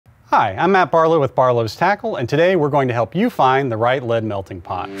Hi, I'm Matt Barlow with Barlow's Tackle, and today we're going to help you find the right lead melting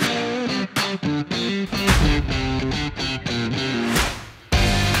pot.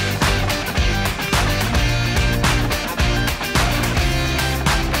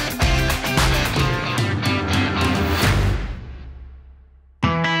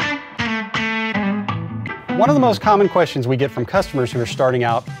 One of the most common questions we get from customers who are starting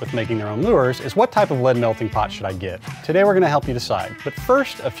out with making their own lures is what type of lead melting pot should I get? Today we're going to help you decide, but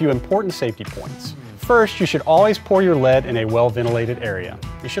first a few important safety points. First, you should always pour your lead in a well-ventilated area.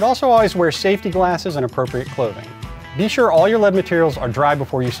 You should also always wear safety glasses and appropriate clothing. Be sure all your lead materials are dry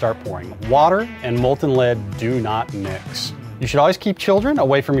before you start pouring. Water and molten lead do not mix. You should always keep children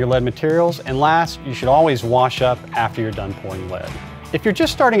away from your lead materials, and last, you should always wash up after you're done pouring lead. If you're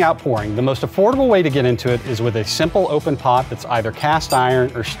just starting out pouring, the most affordable way to get into it is with a simple open pot that's either cast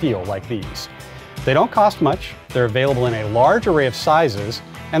iron or steel like these. They don't cost much, they're available in a large array of sizes,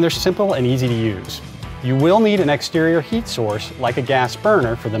 and they're simple and easy to use. You will need an exterior heat source like a gas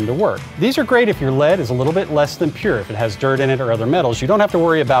burner for them to work. These are great if your lead is a little bit less than pure. If it has dirt in it or other metals, you don't have to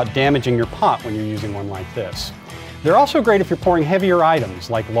worry about damaging your pot when you're using one like this. They're also great if you're pouring heavier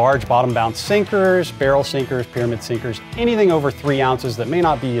items like large bottom bounce sinkers, barrel sinkers, pyramid sinkers, anything over 3 ounces that may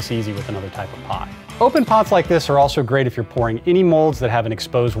not be as easy with another type of pot. Open pots like this are also great if you're pouring any molds that have an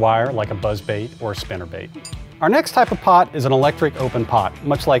exposed wire like a buzzbait or a spinnerbait. Our next type of pot is an electric open pot,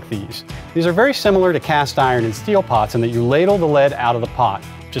 much like these. These are very similar to cast iron and steel pots in that you ladle the lead out of the pot,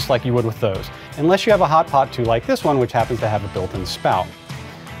 just like you would with those, unless you have a hot pot too like this one, which happens to have a built-in spout.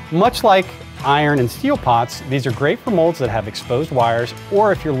 Much like iron and steel pots, these are great for molds that have exposed wires,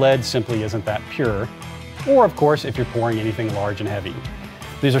 or if your lead simply isn't that pure, or of course if you're pouring anything large and heavy.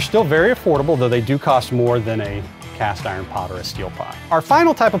 These are still very affordable, though they do cost more than a cast iron pot or a steel pot. Our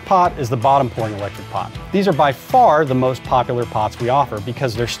final type of pot is the bottom pouring electric pot. These are by far the most popular pots we offer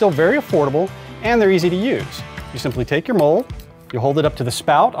because they're still very affordable and they're easy to use. You simply take your mold, you hold it up to the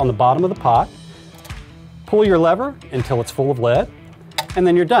spout on the bottom of the pot, pull your lever until it's full of lead, and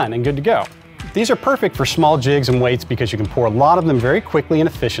then you're done and good to go. These are perfect for small jigs and weights because you can pour a lot of them very quickly and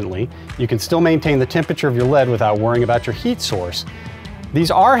efficiently. You can still maintain the temperature of your lead without worrying about your heat source.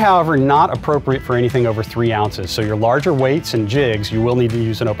 These are, however, not appropriate for anything over 3 ounces, so your larger weights and jigs you will need to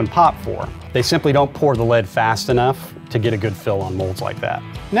use an open pot for. They simply don't pour the lead fast enough to get a good fill on molds like that.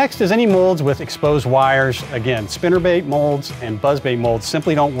 Next is any molds with exposed wires. Again, spinnerbait molds and buzzbait molds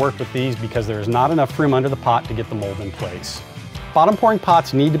simply don't work with these because there is not enough room under the pot to get the mold in place. Bottom pouring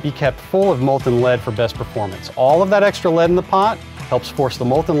pots need to be kept full of molten lead for best performance. All of that extra lead in the pot helps force the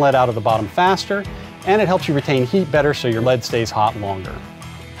molten lead out of the bottom faster, and it helps you retain heat better so your lead stays hot longer.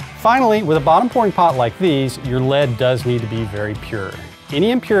 Finally, with a bottom pouring pot like these, your lead does need to be very pure.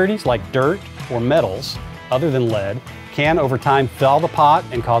 Any impurities like dirt or metals, other than lead, can over time foul the pot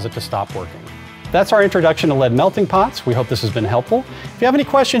and cause it to stop working. That's our introduction to lead melting pots. We hope this has been helpful. If you have any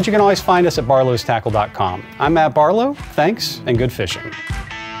questions, you can always find us at barlowstackle.com. I'm Matt Barlow. Thanks and good fishing.